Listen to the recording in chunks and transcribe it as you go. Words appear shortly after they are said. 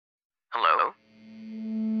Hello?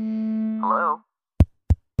 Hello?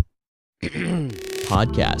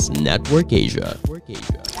 Podcast Network Asia.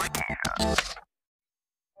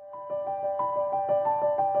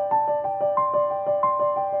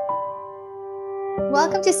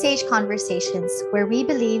 Welcome to Sage Conversations, where we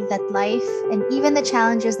believe that life and even the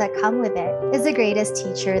challenges that come with it is the greatest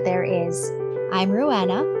teacher there is. I'm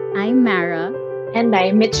Ruana. I'm Mara. And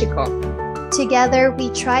I'm Michiko. Together, we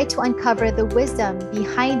try to uncover the wisdom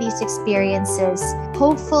behind these experiences,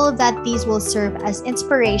 hopeful that these will serve as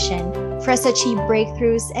inspiration for us to achieve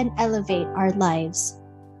breakthroughs and elevate our lives.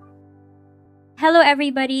 Hello,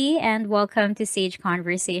 everybody, and welcome to Sage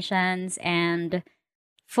Conversations. And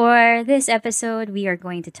for this episode, we are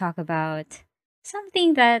going to talk about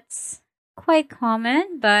something that's quite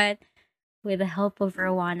common, but with the help of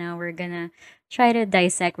Rowana, we're going to try to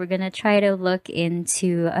dissect. We're going to try to look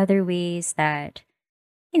into other ways that,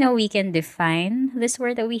 we can define this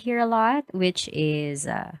word that we hear a lot, which is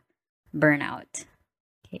burnout.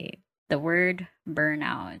 Okay, the word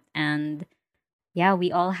burnout. And yeah,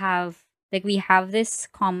 we all have, we have this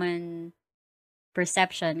common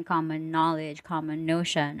perception, common knowledge, common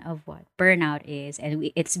notion of what burnout is. And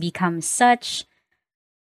it's become such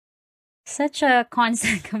a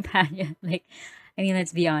constant companion.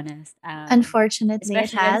 Let's be honest. Unfortunately, it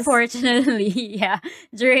Especially, has. unfortunately, yeah,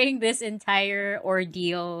 during this entire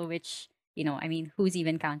ordeal, which, who's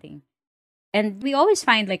even counting? And we always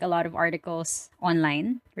find a lot of articles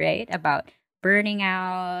online, right, about burning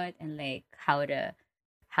out and how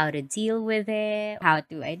to deal with it, how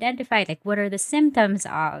to identify what are the symptoms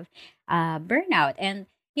of burnout. And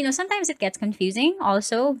sometimes it gets confusing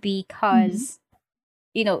also because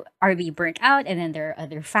are we burnt out? And then there are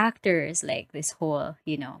other factors like this whole,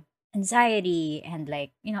 anxiety and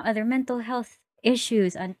other mental health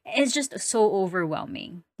issues. And it's just so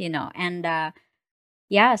overwhelming, And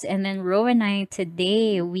yes, and then Ro and I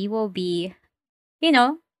today, we will be,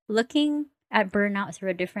 looking at burnout through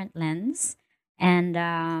a different lens.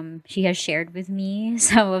 And she has shared with me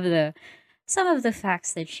some of the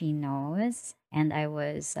facts that she knows. And I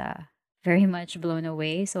was very much blown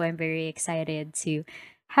away. So I'm very excited to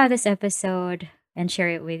have this episode and share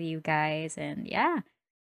it with you guys. And yeah,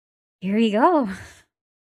 here we go.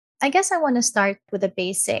 I guess I want to start with a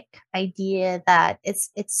basic idea that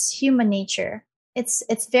it's human nature. It's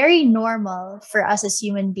very normal for us as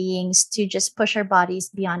human beings to just push our bodies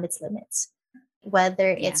beyond its limits.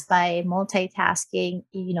 Whether Yeah. it's by multitasking,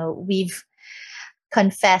 we've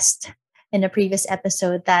confessed in a previous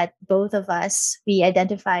episode that both of us we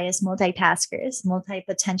identify as multitaskers,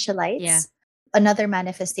 multi-potentialites. Yeah. Another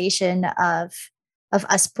manifestation of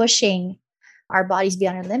us pushing our bodies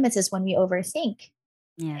beyond our limits is when we overthink.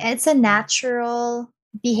 Yeah. It's a natural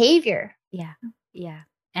behavior. Yeah.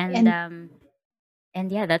 And- And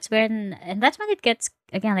yeah, that's when it gets,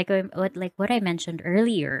 again, what I mentioned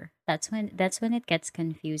earlier. That's when it gets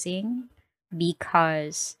confusing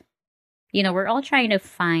because we're all trying to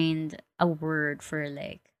find a word for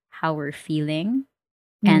how we're feeling.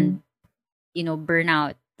 And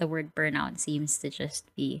burnout, the word burnout seems to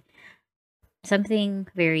just be something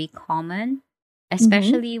very common,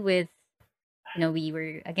 especially with we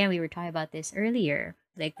were talking about this earlier,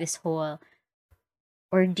 this whole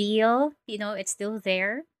ordeal, it's still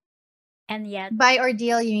there. And yet, by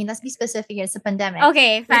ordeal, you mean, let's be specific, it's a pandemic.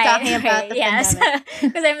 okay, We're fine. talking about the yes, pandemic.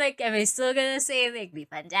 because am I still gonna say the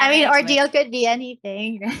pandemic? I mean, but- ordeal could be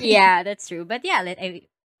anything. Right? yeah, that's true. But yeah,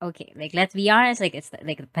 okay, let's be honest. It's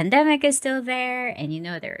the pandemic is still there, and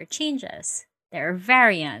there are changes, there are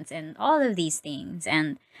variants, and all of these things,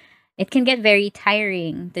 and it can get very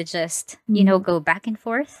tiring to just go back and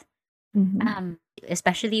forth.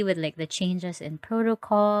 Especially with the changes in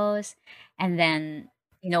protocols, and then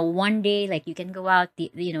one day you can go out,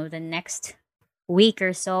 the next week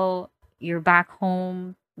or so you're back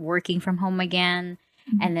home working from home again.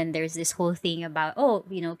 And then there's this whole thing about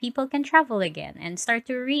people can travel again and start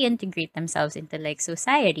to reintegrate themselves into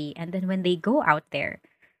society. And then when they go out there,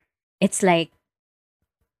 it's I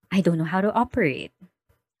don't know how to operate.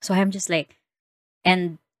 So I'm just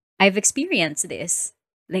and I've experienced this,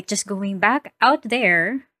 just going back out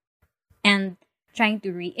there and trying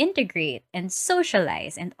to reintegrate and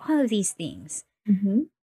socialize and all of these things. Mhm.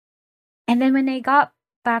 And then when I got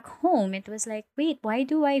back home, it was wait, why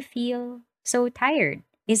do I feel so tired?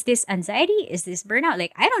 Is this anxiety? Is this burnout?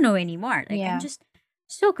 I don't know anymore. Yeah. I'm just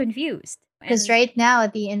so confused. Because And- right now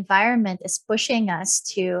the environment is pushing us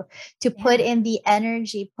to put Yeah. in the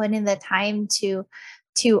energy, put in the time to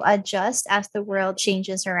adjust as the world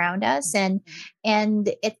changes around us, and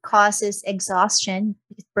it causes exhaustion.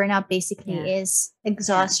 Burnout basically Yeah. is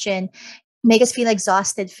exhaustion. make us feel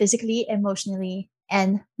exhausted physically, emotionally,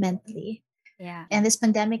 and mentally. Yeah. And this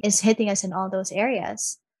pandemic is hitting us in all those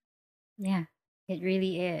areas. Yeah. It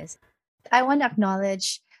really is. I want to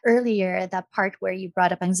acknowledge earlier that part where you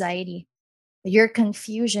brought up anxiety, your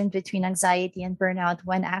confusion between anxiety and burnout,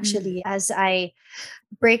 when Mm. actually, as I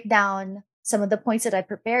break down some of the points that I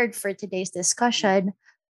prepared for today's discussion,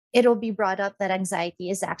 it'll be brought up that anxiety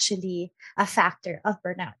is actually a factor of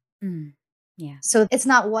burnout. Mm. Yeah. So it's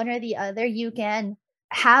not one or the other. You can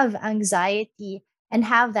have anxiety and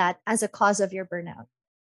have that as a cause of your burnout.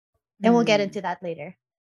 And we'll get Mm. into that later.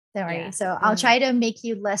 Don't worry. Yeah. So I'll Uh, try to make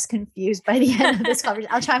you less confused by the end of this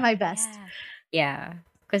conversation. I'll try my best. yeah. Yeah.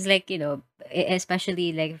 Because, like,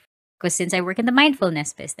 especially like, because since I work in the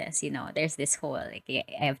mindfulness business, there's this whole, like, I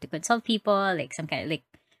have to consult people, like, some kind of, like,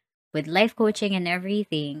 with life coaching and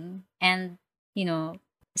everything. And, you know,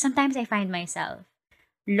 sometimes I find myself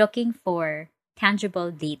looking for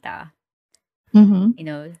tangible data, Mm-hmm. you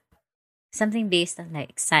know, something based on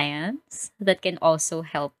like science that can also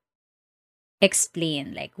help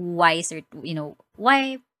explain like why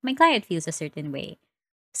my client feels a certain way,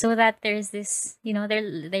 so that there's this,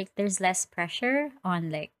 there's less pressure on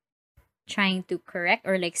like trying to correct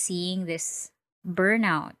or like seeing this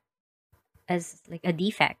burnout as like a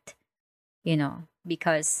defect,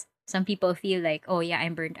 because some people feel like, oh yeah,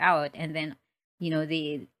 I'm burnt out, and then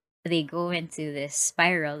they go into this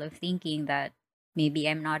spiral of thinking that maybe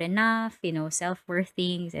I'm not enough, self-worth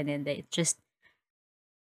things, and then it just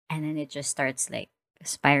starts like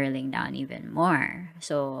spiraling down even more.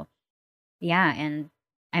 So yeah, and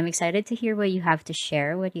I'm excited to hear what you have to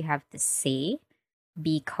share, what you have to say,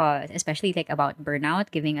 because especially like about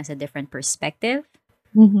burnout, giving us a different perspective,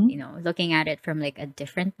 Mm-hmm. looking at it from like a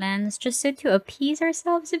different lens, just so to appease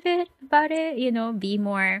ourselves a bit about it, be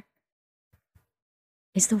more,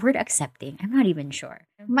 is the word accepting? I'm not even sure.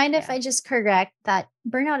 Mind if Yeah. I just correct that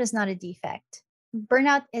burnout is not a defect?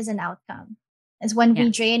 Burnout is an outcome. It's when we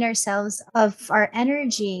Yeah. drain ourselves of our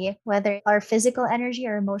energy, whether our physical energy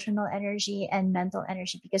or emotional energy and mental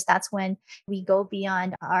energy, because that's when we go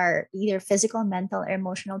beyond our either physical, mental, or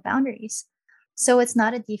emotional boundaries. So it's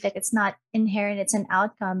not a defect, it's not inherent, it's an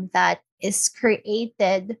outcome that is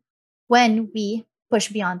created when we push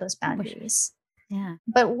beyond those Push. boundaries. Yeah.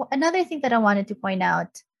 But another thing that I wanted to point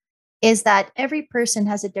out is that every person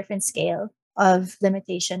has a different scale of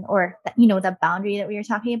limitation, or the boundary that we were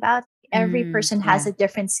talking about. Every person has Yeah. a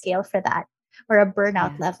different scale for that, or a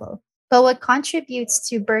burnout Yeah. level. But what contributes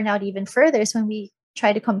to burnout even further is when we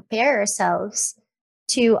try to compare ourselves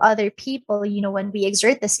to other people. When we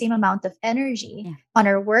exert the same amount of energy Yeah. on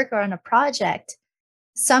our work or on a project,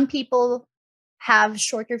 some people have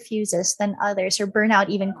shorter fuses than others, or burn out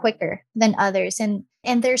even quicker than others. And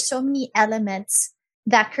there's so many elements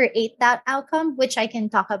that create that outcome, which I can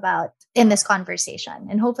talk about in this conversation.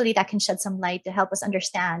 And hopefully that can shed some light to help us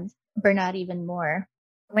understand burnout even more.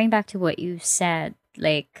 Going back to what you said,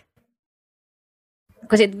 like,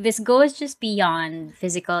 because this goes just beyond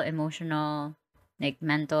physical, emotional, like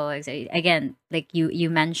mental. Again, like you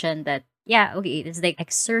mentioned that, yeah, okay, it's like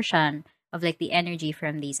exertion of like the energy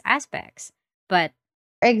from these aspects, but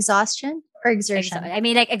Exhaustion or exertion? I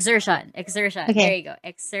mean, like exertion. There Okay, you go, sorry.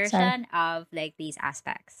 exertion of like these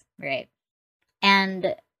aspects, right?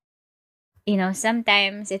 And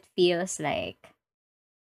sometimes it feels like,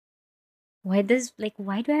 why do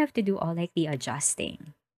I have to do all like the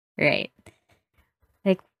adjusting, right?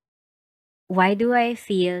 Like, why do I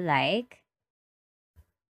feel like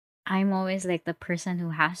I'm always like the person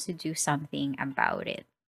who has to do something about it?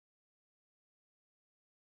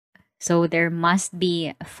 So there must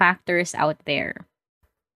be factors out there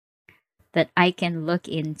that I can look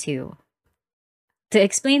into to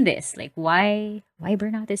explain this. Like, why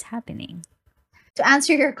burnout is happening. To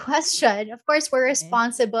answer your question, of course, we're Right.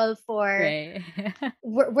 responsible for, Right.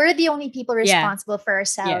 we're the only people Yeah. responsible for Yeah.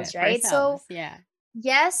 ourselves, For right? ourselves. So Yeah.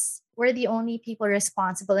 yes, we're the only people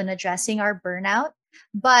responsible in addressing our burnout,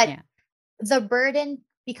 but Yeah. the burden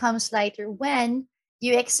becomes lighter when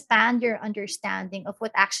you expand your understanding of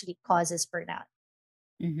what actually causes burnout.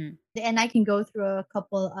 Mm-hmm. And I can go through a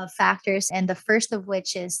couple of factors. And the first of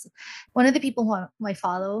which is one of the people who I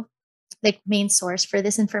follow, like main source for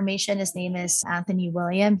this information. His name is Anthony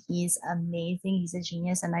William. He's amazing. He's a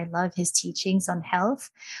genius, and I love his teachings on health.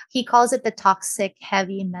 He calls it the toxic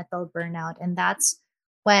heavy metal burnout. And that's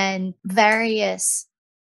when various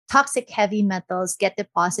toxic heavy metals get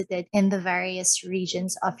deposited in the various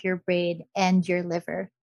regions of your brain and your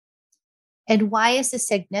liver. And why is this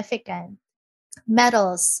significant?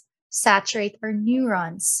 Metals saturate our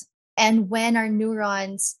neurons. And when our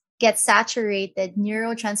neurons get saturated,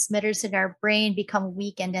 neurotransmitters in our brain become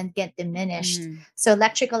weakened and get diminished. Mm. So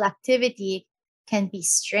electrical activity can be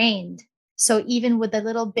strained. So even with a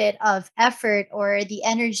little bit of effort or the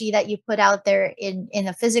energy that you put out there in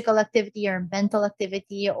a physical activity or mental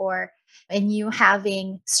activity, or in you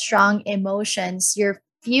having strong emotions, your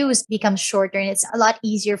fuse becomes shorter and it's a lot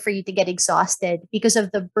easier for you to get exhausted because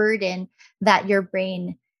of the burden that your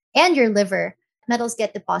brain and your liver, metals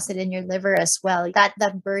get deposited in your liver as well, that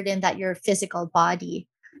burden that your physical body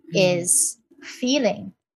Mm. is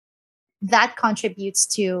feeling, that contributes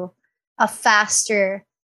to a faster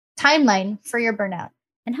timeline for your burnout.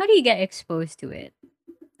 And how do you get exposed to it?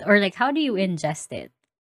 Or like how do you ingest it?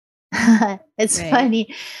 It's Right.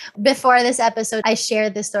 funny. Before this episode, I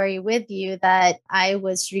shared the story with you that I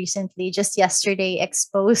was recently, just yesterday,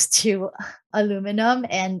 exposed to aluminum,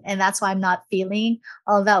 and that's why I'm not feeling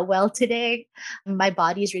all that well today. My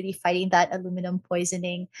body is really fighting that aluminum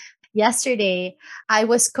poisoning. Yesterday, I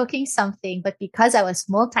was cooking something, but because I was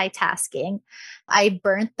multitasking, I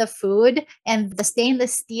burnt the food, and the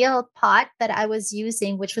stainless steel pot that I was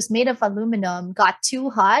using, which was made of aluminum, got too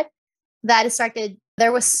hot that it started,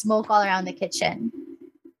 there was smoke all around the kitchen.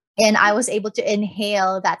 And I was able to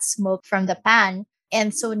inhale that smoke from the pan.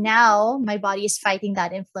 And so now my body is fighting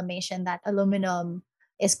that inflammation that aluminum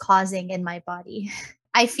is causing in my body.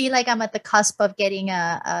 I feel like I'm at the cusp of getting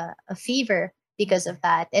a fever because of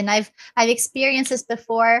that. And I've experienced this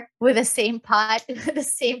before with the same pot, the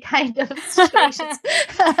same kind of situations.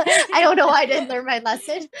 I don't know why I didn't learn my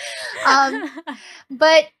lesson.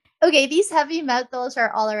 But okay, these heavy metals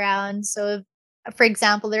are all around. So for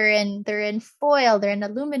example, they're in foil, they're in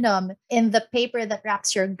aluminum, in the paper that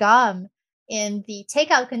wraps your gum, in the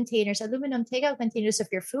takeout containers, aluminum takeout containers of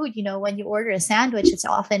your food. When you order a sandwich, it's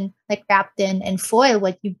often like wrapped in foil.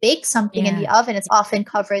 When you bake something in the Yeah. oven, it's often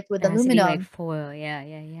covered with It has to be like aluminum. foil. Yeah,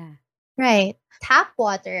 yeah, yeah. Right. Tap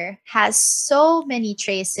water has so many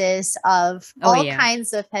traces of Oh all yeah.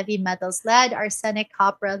 kinds of heavy metals, lead, arsenic,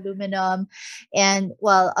 copper, aluminum. And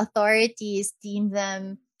well, authorities deem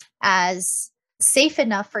them as safe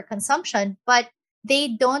enough for consumption, but they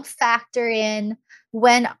don't factor in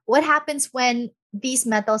what happens when these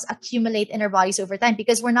metals accumulate in our bodies over time,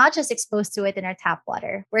 because we're not just exposed to it in our tap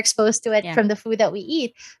water. We're exposed to it Yeah. from the food that we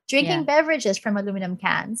eat, drinking Yeah. beverages from aluminum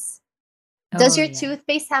cans. Does Oh your yeah.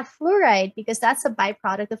 toothpaste have fluoride? Because that's a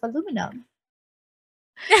byproduct of aluminum.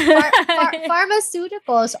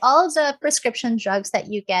 Pharmaceuticals, all the prescription drugs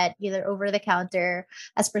that you get either over the counter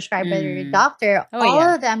as prescribed by your Mm. doctor, Oh all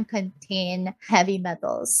yeah. of them contain heavy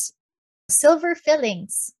metals. Silver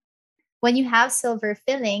fillings. When you have silver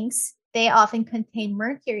fillings, they often contain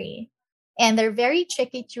mercury. And they're very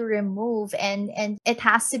tricky to remove, and it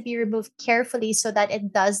has to be removed carefully so that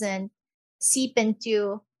it doesn't seep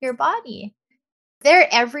into your body. They're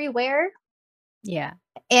everywhere, Yeah.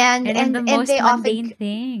 and And in the they most often mundane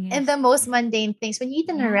in things. the most mundane things. When you eat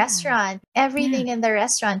in a Yeah. restaurant, Yeah. everything in the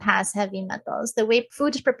restaurant has heavy metals. The way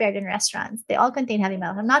food is prepared in restaurants, they all contain heavy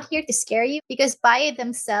metals. I'm not here to scare you, because by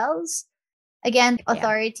themselves, again, Yeah.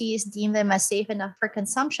 authorities deem them as safe enough for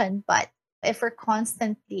consumption. But if we're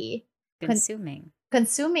constantly con- Consuming.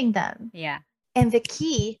 consuming them, Yeah. and the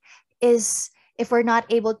key is, if we're not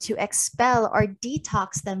able to expel or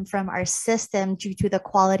detox them from our system due to the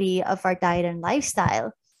quality of our diet and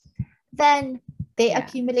lifestyle, then they Yeah.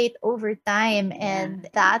 accumulate over time. Yeah. And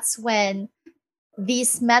that's when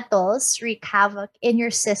these metals wreak havoc in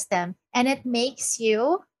your system, and it makes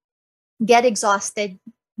you get exhausted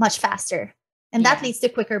much faster. And that Yeah. leads to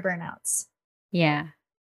quicker burnouts. Yeah.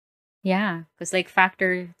 Yeah. Because like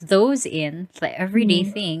factor those in, like everyday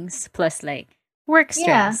Mhm. things plus like work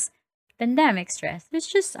Yeah. stress, pandemic stress. It's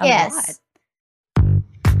just a lot. Yes.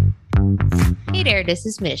 Hey there, this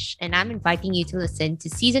is Mish, and I'm inviting you to listen to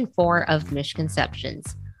season 4 of Mish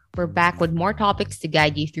Conceptions. We're back with more topics to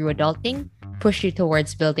guide you through adulting, push you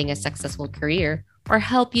towards building a successful career, or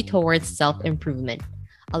help you towards self improvement.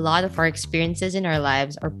 A lot of our experiences in our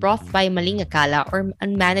lives are brought by maling akala or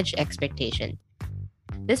unmanaged expectation.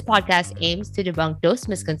 This podcast aims to debunk those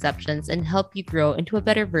misconceptions and help you grow into a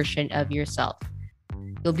better version of yourself.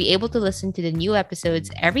 You'll be able to listen to the new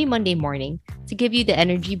episodes every Monday morning to give you the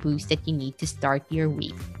energy boost that you need to start your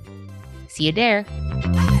week. See you there.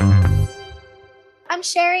 I'm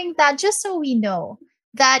sharing that just so we know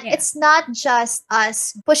that Yeah. it's not just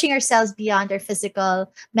us pushing ourselves beyond our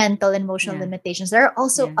physical, mental, and emotional Yeah. limitations. There are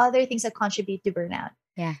also Yeah. other things that contribute to burnout.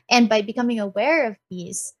 Yeah. And by becoming aware of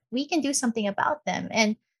these, we can do something about them.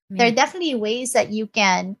 And there are Yeah. definitely ways that you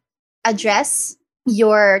can address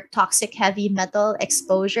your toxic heavy metal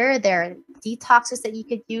exposure. There are detoxes that you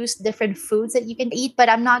could use, different foods that you can eat, but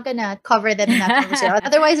I'm not going to cover them in that conversation.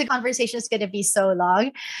 Otherwise, the conversation is going to be so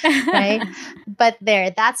long, right? But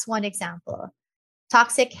that's one example.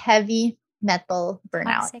 Toxic heavy metal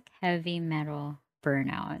burnout. Toxic heavy metal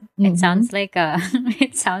burnout. It Mhm. sounds like a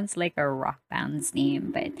it sounds like a rock band's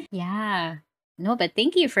name, but yeah. No, but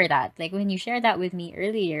thank you for that. Like when you shared that with me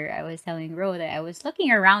earlier, I was telling Ro that I was looking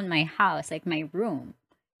around my house, like my room,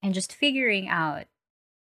 and just figuring out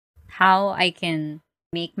how I can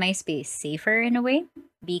make my space safer in a way.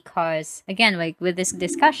 Because again, like with this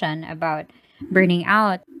discussion about burning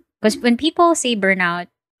out, because when people say burnout,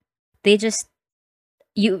 they just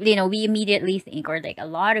you know we immediately think, or like a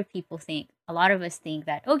lot of people think, a lot of us think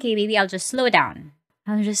that okay, maybe I'll just slow down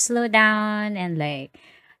and like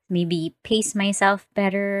maybe pace myself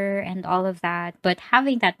better and all of that. But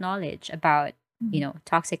having that knowledge about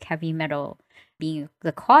toxic heavy metal being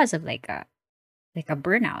the cause of like a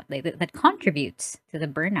burnout, like that contributes to the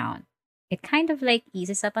burnout, it kind of like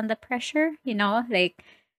eases up on the pressure, like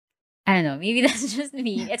I don't know, maybe that's just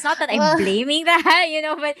me. It's not that I'm Well, blaming that,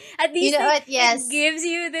 but at you least know like what? it Yes. gives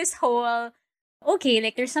you this whole okay,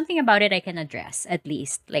 like there's something about it I can address at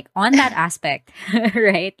least, like on that aspect,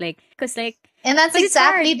 right? Like And that's cuz it's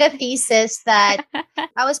hard. exactly the thesis that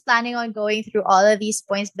I was planning on going through all of these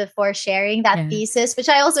points before sharing that Yeah. thesis, which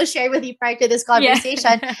I also shared with you prior to this Yeah.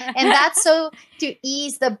 conversation. And that's so to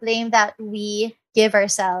ease the blame that we give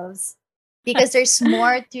ourselves, because there's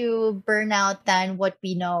more to burnout than what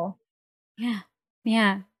we know. Yeah.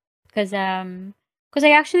 Yeah. Cuz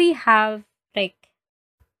I actually have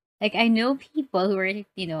like I know people who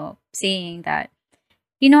are saying that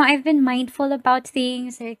I've been mindful about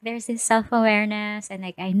things. Like there's this self-awareness and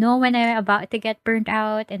like I know when I'm about to get burnt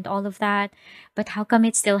out and all of that, but how come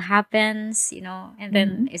it still happens, And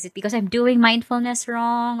then Mhm. is it because I'm doing mindfulness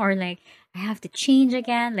wrong, or like I have to change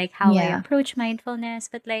again like how I Yeah. approach mindfulness,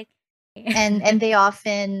 but like And they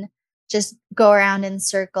often just go around in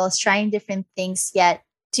circles trying different things, yet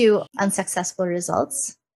to unsuccessful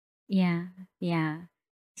results. yeah, yeah.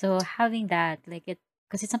 So having that like it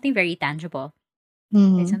because it's something very tangible. It's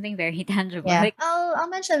Mhm. something very tangible. Yeah. Like I'll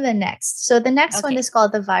mention the next. So the next one okay. is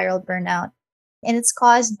called the viral burnout. And it's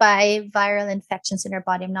caused by viral infections in our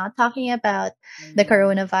body. I'm not talking about the Mm,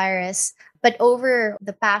 coronavirus, but over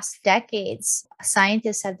the past decades,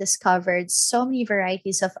 scientists have discovered so many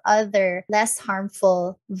varieties of other less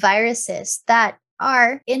harmful viruses that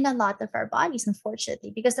are in a lot of our bodies,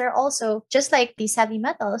 unfortunately, because they're also just like these heavy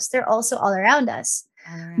metals, they're also all around us.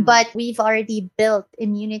 all around. But we've already built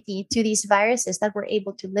immunity to these viruses that we're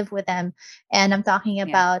able to live with them. And I'm talking Yeah.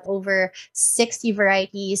 about over 60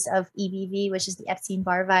 varieties of EBV, which is the Epstein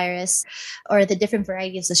Barr virus, or the different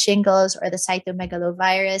varieties of shingles or the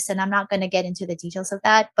cytomegalovirus. And I'm not going to get into the details of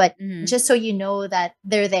that, but Hmm. just so you know that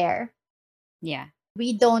they're there. Yeah.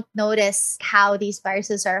 We don't notice how these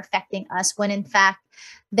viruses are affecting us when, in fact,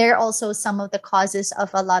 they're also some of the causes of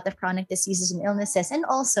a lot of chronic diseases and illnesses, and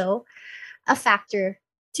also a factor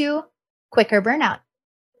to quicker burnout,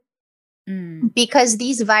 Mm. because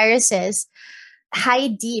these viruses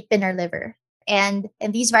hide deep in our liver, and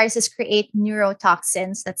these viruses create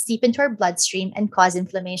neurotoxins that seep into our bloodstream and cause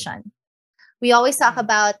inflammation. We always talk Right.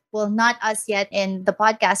 about, well, not us yet in the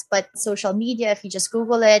podcast, but social media. If you just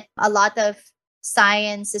Google it, a lot of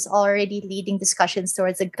science is already leading discussions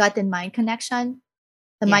towards the gut and mind connection,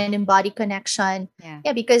 the Yeah. mind and body connection. Yeah.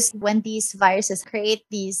 Yeah, because when these viruses create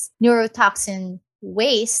these neurotoxin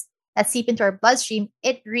waste that seep into our bloodstream,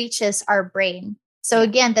 it reaches our brain. So Yeah.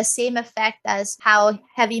 again, the same effect as how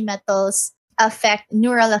heavy metals affect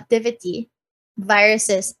neural activity,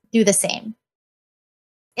 viruses do the same.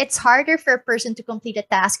 It's harder for a person to complete a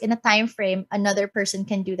task in a time frame another person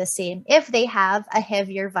can do the same if they have a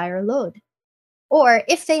heavier viral load, or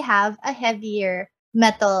if they have a heavier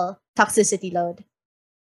metal toxicity load.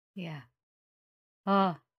 Yeah.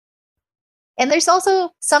 Oh, And there's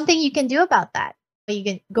also something you can do about that. You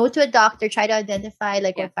can go to a doctor, try to identify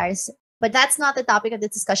like yeah. what virus, but that's not the topic of the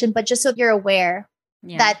discussion. But just so you're aware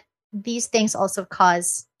Yeah. that these things also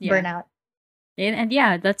cause Yeah. burnout. And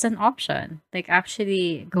yeah, that's an option. Like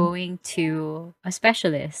actually going to a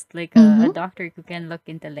specialist, like a Mm-hmm. doctor who can look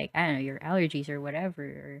into like, I don't know, your allergies or whatever,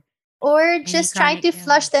 or Or any just try chronic to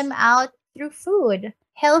flush illness. them out through food, Food.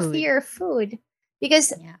 healthier food.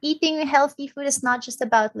 Because Yeah. eating healthy food is not just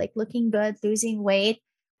about like looking good, losing weight,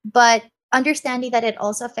 but understanding that it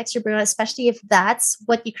also affects your burnout, especially if that's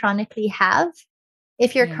what you chronically have.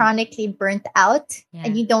 If you're Yeah. chronically burnt out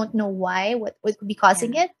and Yeah. you don't know why, what could be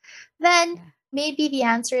causing Yeah. it, then Yeah. maybe the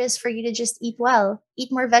answer is for you to just eat well,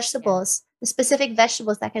 eat more Yeah. vegetables, the specific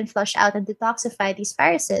vegetables that can flush out and detoxify these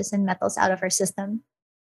viruses and metals out Yeah. of our system.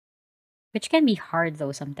 which can be hard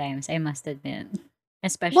though sometimes, I must admit. Well,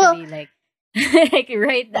 Especially like like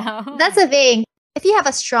right now. that's the thing. If you have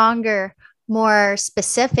a stronger, more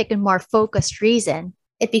specific, and more focused reason,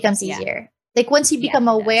 it becomes Yeah. easier. Like once you Yeah, become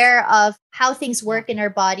it does. aware of how things Yeah. work in our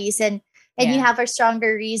bodies, and you Yeah. have a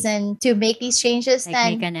stronger reason to make these changes,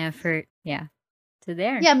 Like make then an effort. Yeah. To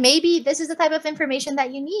there. yeah, maybe this is the type of information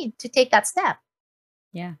that you need to take that step.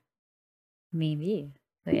 Yeah. Maybe.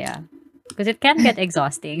 So yeah. Because it can get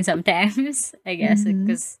exhausting sometimes, I guess. Mhm.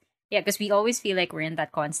 Because we always feel like we're in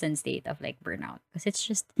that constant state of like burnout. Because it's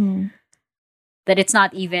just Mm. that it's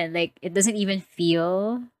not even like it doesn't even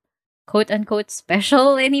feel quote unquote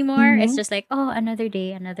special anymore. It's Mhm. just like, oh, another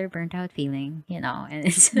day, another burnt out feeling, and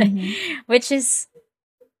it's like, Mhm. which is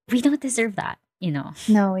we don't deserve that.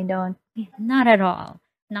 No, we don't. Not at all.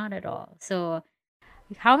 Not at all. So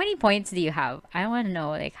how many points do you have? I want to know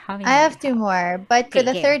like how many I do you have two have? more, but for Okay,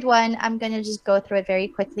 the game. third one, I'm going to just go through it very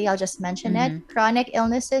quickly. I'll just mention it. Mm-hmm. Chronic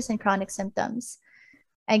illnesses and chronic symptoms.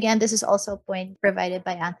 Again, this is also a point provided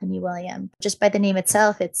by Anthony William. Just by the name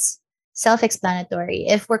itself, it's self explanatory.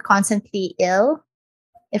 If we're constantly ill,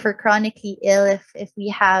 if we're chronically ill, if we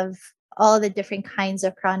have all the different kinds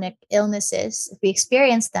of chronic illnesses, if we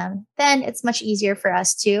experience them, then it's much easier for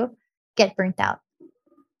us to get burnt out.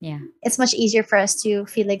 Yeah. It's much easier for us to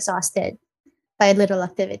feel exhausted by little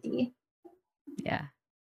activity. Yeah.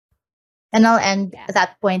 And I'll end Yeah.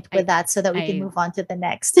 that point with I that so that we can I move on to the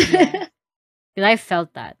next. yeah. 'Cause I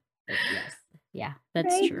felt that. But yes. Yeah,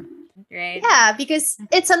 that's Right? true. Right? Yeah, because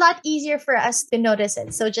it's a lot easier for us to notice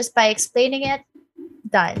it. So just by explaining it,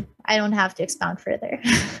 done. I don't have to expound further.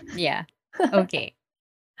 Yeah. Okay.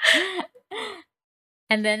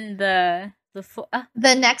 And then The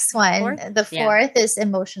next one, fourth? the Yeah. fourth is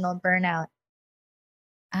emotional burnout.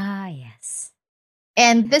 Ah, yes.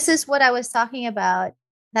 And this is what I was talking about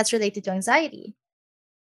that's related to anxiety.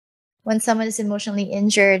 When someone is emotionally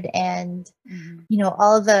injured and, Mhm.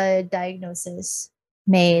 all the diagnosis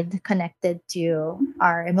made connected to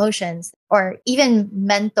our emotions or even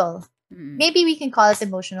mental, Mm. maybe we can call it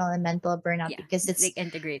emotional and mental burnout Yeah. because They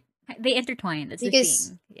integrate. They intertwine. That's the because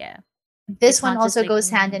thing. Yeah. this It's one not just also like goes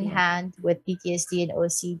hand in the other. hand with PTSD and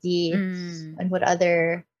OCD Mm. and what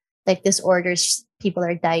other like disorders people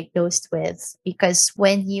are diagnosed with. Because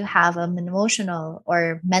when you have an emotional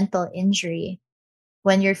or mental injury,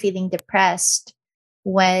 when you're feeling depressed,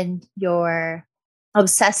 when you're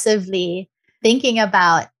obsessively thinking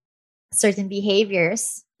about certain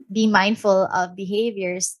behaviors, be mindful of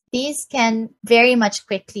behaviors, these can very much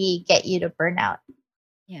quickly get you to burnout.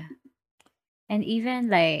 Yeah. And even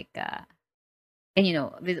like and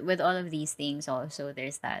with all of these things also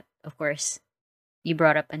there's that, of course, you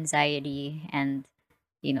brought up anxiety and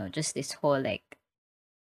just this whole like,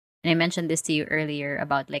 and I mentioned this to you earlier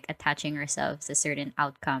about like attaching ourselves to certain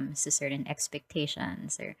outcomes, to certain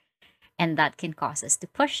expectations, and that can cause us to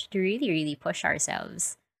really really push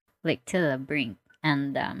ourselves like to the brink,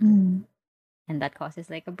 Mm. and that causes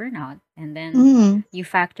like a burnout, and then Mm. you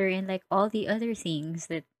factor in like all the other things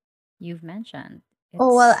that you've mentioned.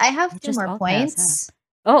 Oh, well, It's I have it two just more all piles up. points,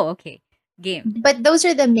 Oh, okay. Game. but those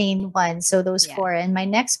are the main ones. So those Yeah. four. And my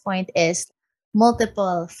next point is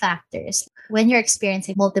multiple factors. When you're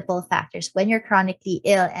experiencing multiple factors, when you're chronically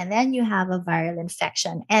ill, and then you have a viral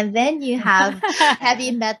infection, and then you have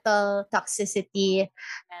heavy metal toxicity,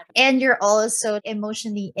 and you're also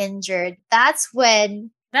emotionally injured, that's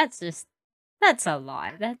when That's a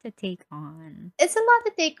lot. That's a take on. it's a lot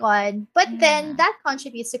to take on. But then Yeah. that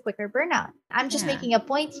contributes to quicker burnout. I'm just Yeah. making a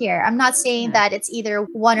point here. I'm not saying Yeah. that it's either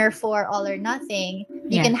one or four, all or nothing.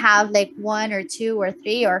 You Yeah. can have like one or two or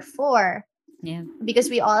three or four Yeah.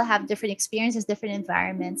 because we all have different experiences, different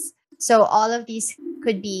environments. So all of these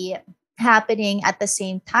could be happening at the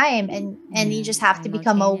same time, and you Yeah. just have to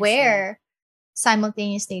become Simultaneously. aware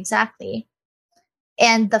simultaneously. Exactly.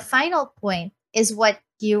 And the final point is what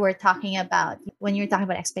you were talking about when you were talking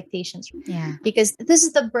about expectations, Yeah. because this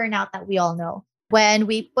is the burnout that we all know. When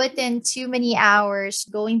we put in too many hours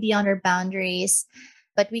going beyond our boundaries,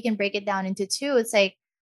 but we can break it down into two. It's like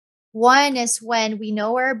one is when we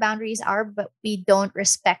know where our boundaries are, but we don't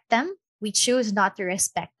respect them. We choose not to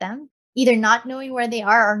respect them, either not knowing where they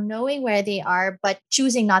are or knowing where they are, but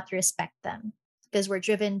choosing not to respect them because we're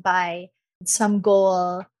driven by some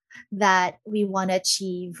goal that we want to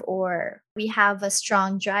achieve, or we have a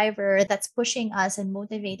strong driver that's pushing us and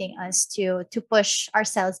motivating us to push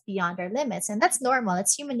ourselves beyond our limits. And that's normal.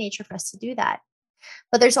 It's human nature for us to do that.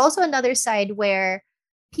 But there's also another side where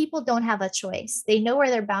people don't have a choice. They know where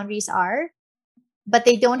their boundaries are, but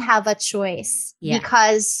they don't have a choice Yeah.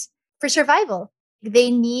 because for survival,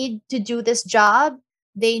 they need to do this job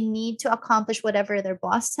They need to accomplish whatever their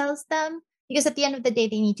boss tells them because at the end of the day,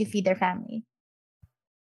 they need to feed their family.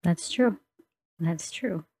 That's true. That's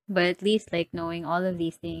true. But at least like knowing all of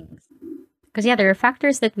these things. Because yeah, there are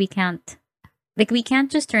factors that we can't like we can't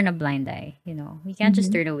just turn a blind eye, you know. We can't just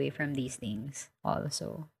Mhm. turn away from these things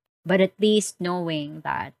also. But at least knowing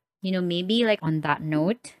that, you know, maybe like on that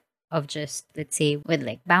note of just let's say with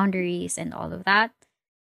like boundaries and all of that,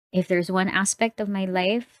 if there's one aspect of my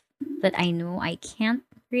life that I know I can't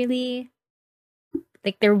really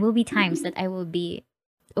like there will be times that I will be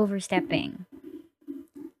overstepping.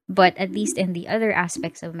 But at least in the other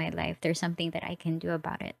aspects of my life, there's something that I can do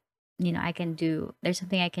about it. You know, there's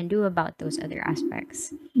something I can do about those other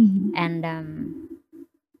aspects. Mhm. And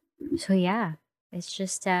so yeah, it's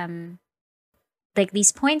just like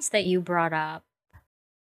these points that you brought up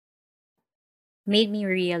made me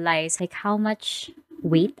realize like how much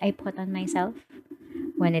weight I put on myself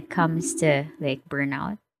when it comes to like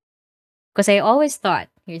burnout. Because I always thought,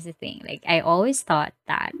 here's the thing, like I always thought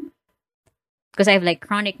that because I have like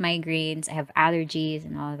chronic migraines, I have allergies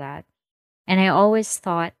and all that. And I always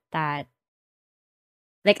thought that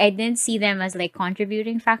like I didn't see them as like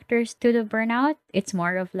contributing factors to the burnout. It's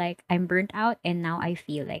more of like I'm burnt out and now I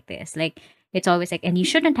feel like this. Like it's always like and you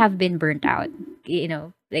shouldn't have been burnt out. You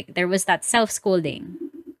know, like there was that self-scolding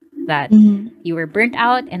that Mhm. you were burnt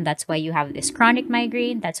out and that's why you have this chronic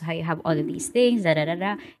migraine. That's why you have all of these things. Da, da, da,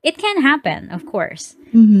 da. It can happen, of course.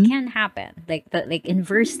 Mhm. It can happen. Like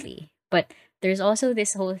inversely. But there's also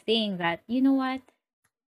this whole thing that, you know what?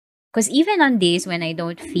 Because even on days when I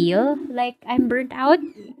don't feel like I'm burnt out,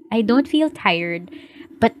 I don't feel tired,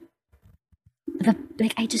 but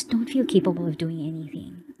like I just don't feel capable of doing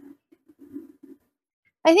anything.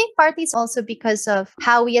 I think partly it's also because of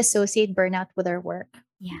how we associate burnout with our work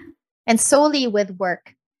Yeah. and solely with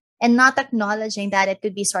work and not acknowledging that it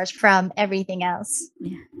could be sourced from everything else.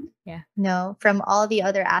 Yeah. Yeah. No, from all the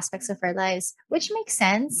other aspects of our lives, which makes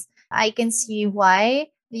sense. I can see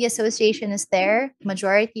why the association is there.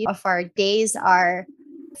 Majority of our days are,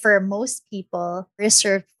 for most people,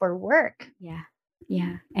 reserved for work. Yeah.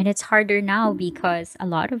 Yeah. And it's harder now because a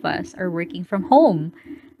lot of us are working from home.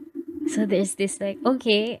 So there's this like,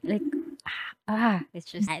 okay, like it's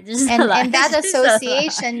just a And lot. and that It's just a lot.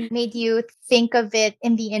 association made you think of it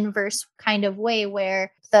in the inverse kind of way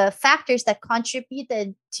where the factors that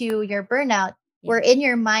contributed to your burnout were in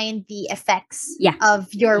your mind the effects Yeah.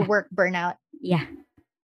 of your Yeah. work burnout. Yeah.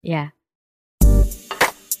 Yeah.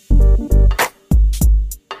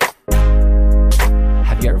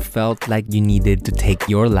 Have you ever felt like you needed to take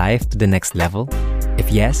your life to the next level?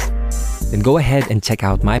 If yes, then go ahead and check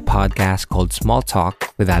out my podcast called Small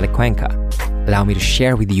Talk with Alec Cuenca. Allow me to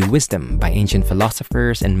share with you wisdom by ancient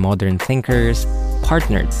philosophers and modern thinkers,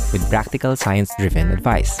 partnered with practical science-driven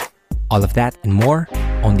advice. All of that and more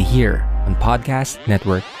only here on Podcast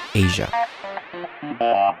Network Asia.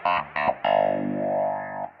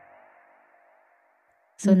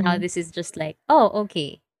 So now Mhm. this is just like, oh,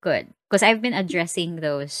 okay, good. Because I've been addressing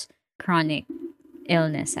those chronic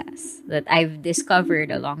illnesses that I've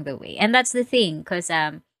discovered along the way. And that's the thing, because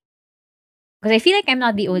I feel like I'm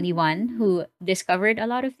not the only one who discovered a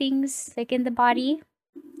lot of things like in the body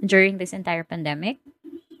during this entire pandemic.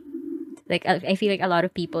 Like I feel like a lot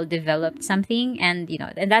of people developed something, and you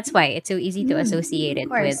know, and that's why it's so easy to associate it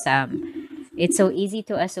with course. it's so easy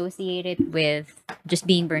to associate it with just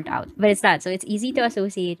being burnt out. But it's that. So it's easy to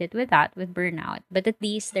associate it with that, with burnout. But at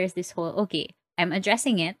least there's this whole okay, I'm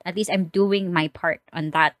addressing it. At least I'm doing my part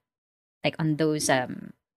on that, like on those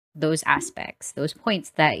aspects, those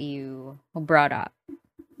points that you brought up.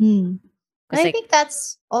 And Because I like think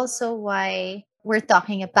that's also why we're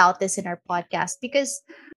talking about this in our podcast because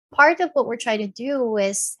part of what we're trying to do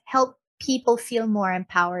is help people feel more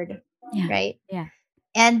empowered, yeah, right? yeah,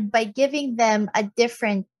 And by giving them a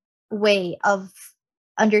different way of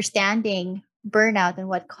understanding burnout and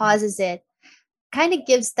what causes it, kind of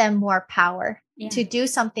gives them more power yeah, to do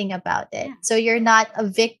something about it. Yeah. So you're not a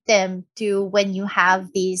victim to when you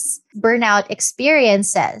have these burnout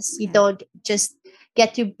experiences. You Yeah. don't just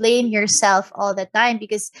get to blame yourself all the time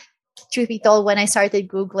because truth be told, when I started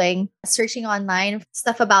Googling, searching online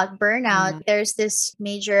stuff about burnout, Mhm. there's this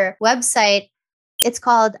major website. It's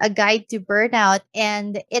called A Guide to Burnout,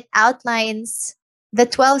 and it outlines the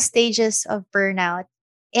 12 stages of burnout.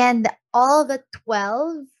 And all the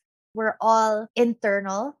 12 were all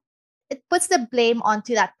internal. It puts the blame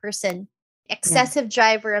onto that person. Excessive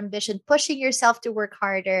drive or ambition, pushing yourself to work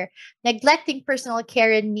harder, neglecting personal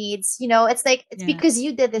care and needs. You know, it's like it's Yeah. because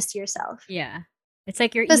you did this to yourself. Yeah. It's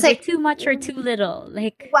like you're So it's either like, too much or too little.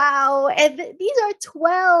 Like wow. And these are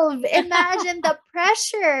 12. Imagine the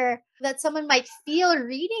pressure that someone might feel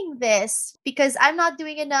reading this because I'm not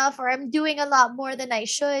doing enough or I'm doing a lot more than I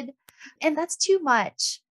should. And that's too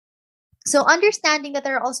much. So, understanding that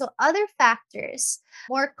there are also other factors,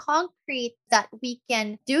 more concrete, that we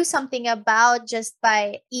can do something about just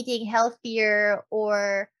by eating healthier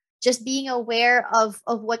or just being aware of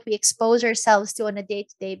what we expose ourselves to on a day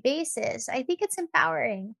to day basis. I think it's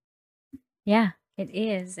empowering. Yeah, it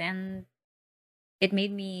is. And it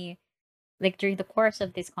made me, like, during the course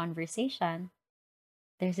of this conversation,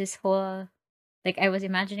 there's this whole, like, I was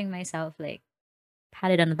imagining myself, like,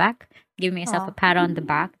 pat it on the back, give myself a Aw. pat on the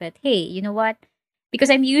back that, hey, you know what? Because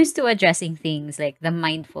I'm used to addressing things like the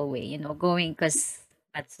mindful way, going, because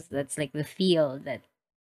that's like the field that,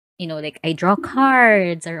 like I draw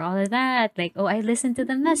cards or all of that. Like, oh, I listen to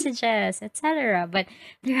the messages, etc. But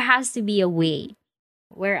there has to be a way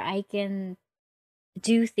where I can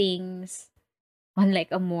do things on like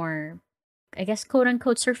a more, I guess, quote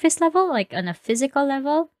unquote surface level, like on a physical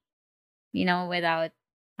level, without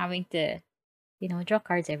having to, draw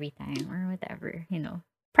cards every time or whatever,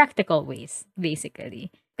 practical ways,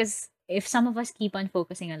 basically. Because if some of us keep on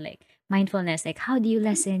focusing on like mindfulness, like how do you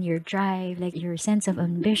lessen your drive, like your sense of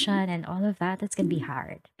ambition and all of that, that's gonna be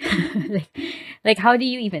hard. like, like how do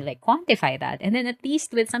you even like quantify that? And then at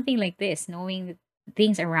least with something like this, knowing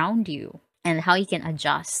things around you and how you can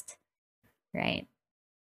adjust, right?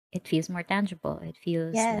 It feels more tangible. It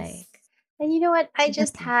feels Yes. like And you know what? I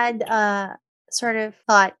just had a sort of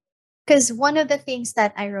thought, because one of the things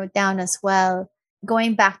that I wrote down as well,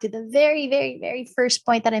 going back to the very, very, very first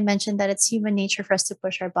point that I mentioned, that it's human nature for us to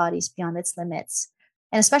push our bodies beyond its limits.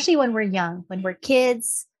 And especially when we're young, when we're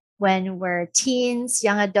kids, when we're teens,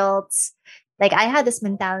 young adults. Like I had this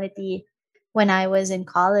mentality when I was in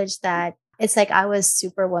college that it's like I was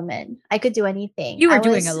superwoman. I could do anything. you were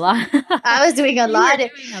doing a lot. I was doing a You were lot. doing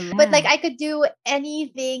a lot. But like I could do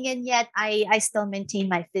anything, and yet I still maintain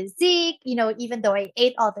my physique, even though I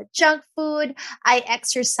ate all the junk food. I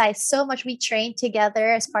exercised so much. We trained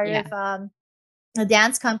together as part Yeah. of a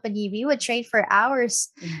dance company. We would train for hours,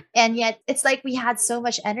 Yeah. and yet it's like we had so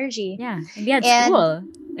much energy. Yeah. And we had And school.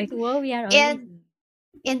 Like, well, we had all and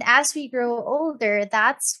and as we grow older,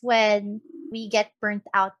 that's when we get burnt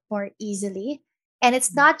out more easily. And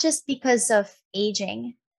it's not just because of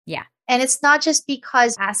aging. Yeah. And it's not just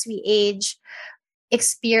because as we age,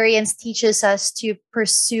 experience teaches us to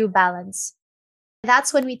pursue balance.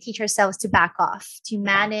 That's when we teach ourselves to back off, to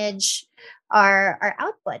manage our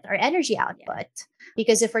output, our energy output.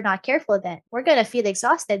 Because if we're not careful, then we're going to feel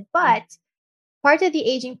exhausted. But part of the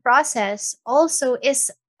aging process also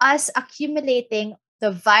is us accumulating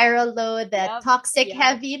the viral load, the toxic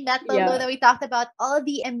heavy metal load that we talked about, all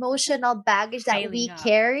the emotional baggage that we Piling up.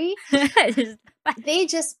 carry. They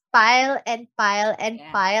just pile and pile and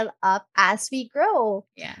pile up as we grow.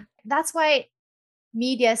 Yeah. That's why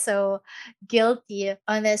media is so guilty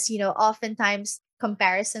on this. Oftentimes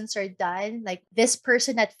comparisons are done, like this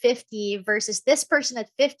person at 50 versus this person at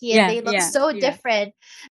 50, and they look so different.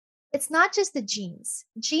 It's not just the genes.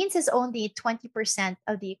 Genes is only 20%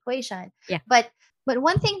 of the equation. Yeah. But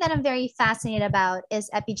one thing that I'm very fascinated about is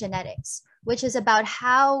epigenetics, which is about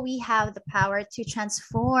how we have the power to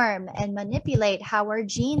transform and manipulate how our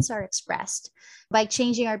genes are expressed by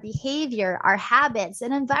changing our behavior, our habits,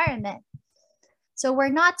 and environment. So we're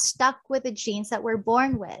not stuck with the genes that we're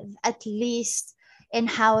born with, at least in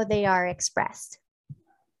how they are expressed.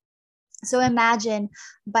 So imagine,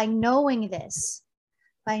 by knowing this,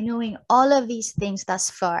 by knowing all of these things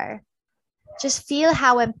thus far, just feel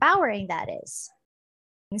how empowering that is.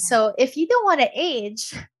 So if you don't want to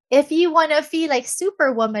age, if you want to feel like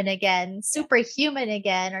superwoman again, superhuman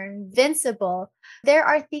again, or invincible, there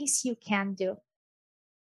are things you can do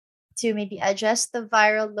to maybe adjust the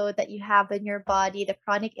viral load that you have in your body, the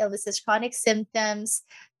chronic illnesses, chronic symptoms,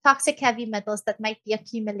 toxic heavy metals that might be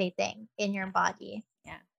accumulating in your body.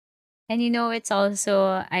 Yeah. And it's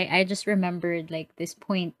also, I just remembered like this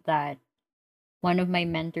point that one of my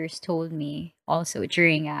mentors told me also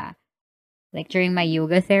during my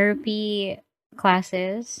yoga therapy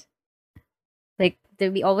classes. Like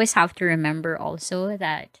that we always have to remember also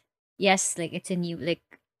that yes, like it's a new, like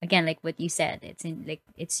again, like what you said,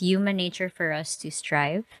 it's human nature for us to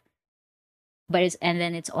strive. But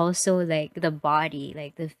then it's also like the body,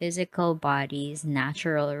 like the physical body's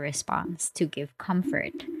natural response to give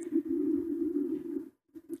comfort.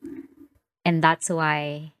 And that's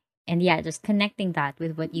why, and just connecting that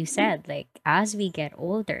with what you said, like as we get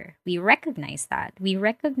older, we recognize that. We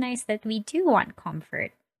recognize that we do want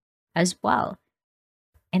comfort as well.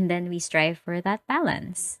 And then we strive for that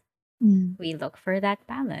balance. We look for that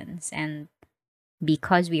balance. And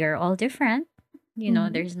because we are all different,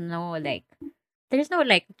 Mhm. there's no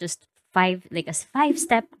like just a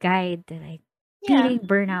 5-step guide to like Yeah. beating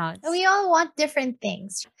burnouts. And we all want different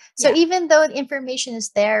things. So Yeah. even though the information is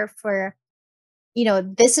there for,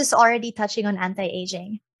 this is already touching on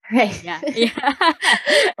anti-aging, right? Yeah. Yeah.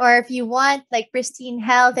 Or if you want like pristine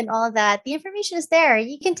health and all that, the information is there.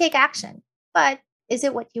 You can take action. But is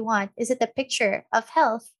it what you want? Is it the picture of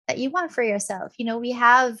health that you want for yourself? We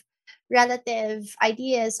have relative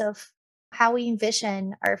ideas of how we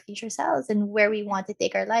envision our future selves and where we want to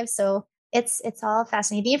take our lives. So it's all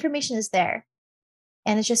fascinating. The information is there.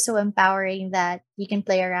 And it's just so empowering that you can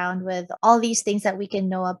play around with all these things that we can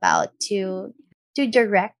know about to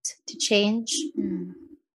direct, to change, Mm.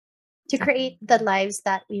 to create the lives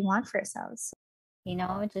that we want for ourselves.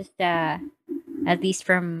 Just at least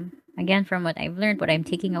from what I've learned, what I'm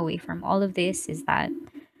taking away from all of this is that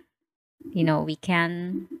we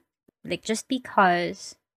can, like, just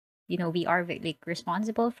because we are like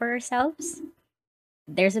responsible for ourselves,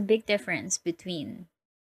 there's a big difference between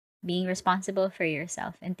being responsible for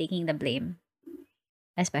yourself and taking the blame,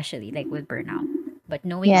 especially like with burnout. But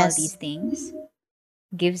knowing all these Yes. things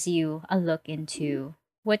gives you a look into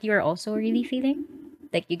what you're also really feeling.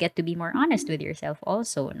 Like, you get to be more honest with yourself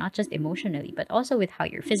also, not just emotionally, but also with how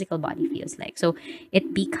your physical body feels like. So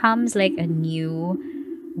it becomes like a new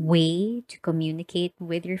way to communicate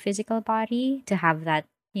with your physical body, to have that,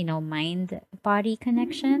 mind body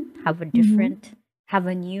connection, Hmm. have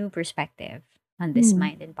a new perspective on this Mm.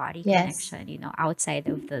 mind and body Yes. connection, outside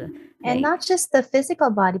of the, And like, not just the physical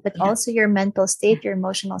body, but yeah, also your mental yeah, state, your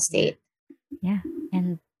emotional yeah, state. yeah.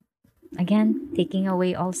 And again, taking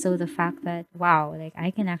away also the fact that, wow, like, I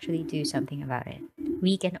can actually do something about it.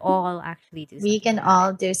 We can all actually do We something can about it.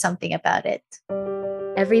 all do something about it.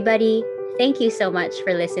 Everybody, thank you so much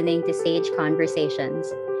for listening to Sage Conversations.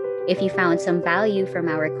 If you found some value from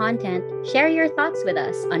our content, share your thoughts with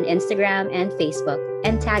us on Instagram and Facebook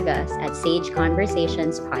and tag us at Sage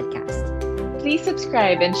Conversations Podcast. Please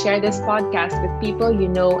subscribe and share this podcast with people you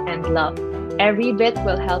know and love. Every bit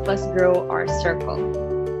will help us grow our circle.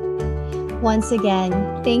 Once again,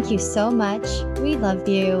 thank you so much. We love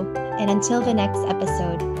you. And until the next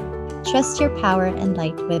episode, trust your power and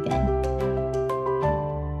light within.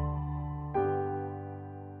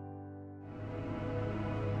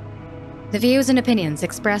 The views and opinions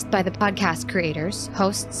expressed by the podcast creators,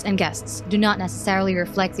 hosts, and guests do not necessarily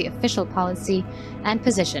reflect the official policy and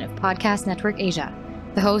position of Podcast Network Asia,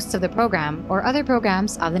 the hosts of the program, or other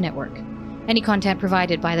programs of the network. Any content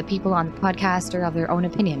provided by the people on the podcast are of their own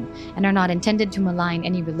opinion and are not intended to malign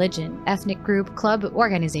any religion, ethnic group, club,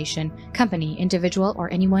 organization, company, individual, or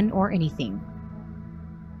anyone or anything.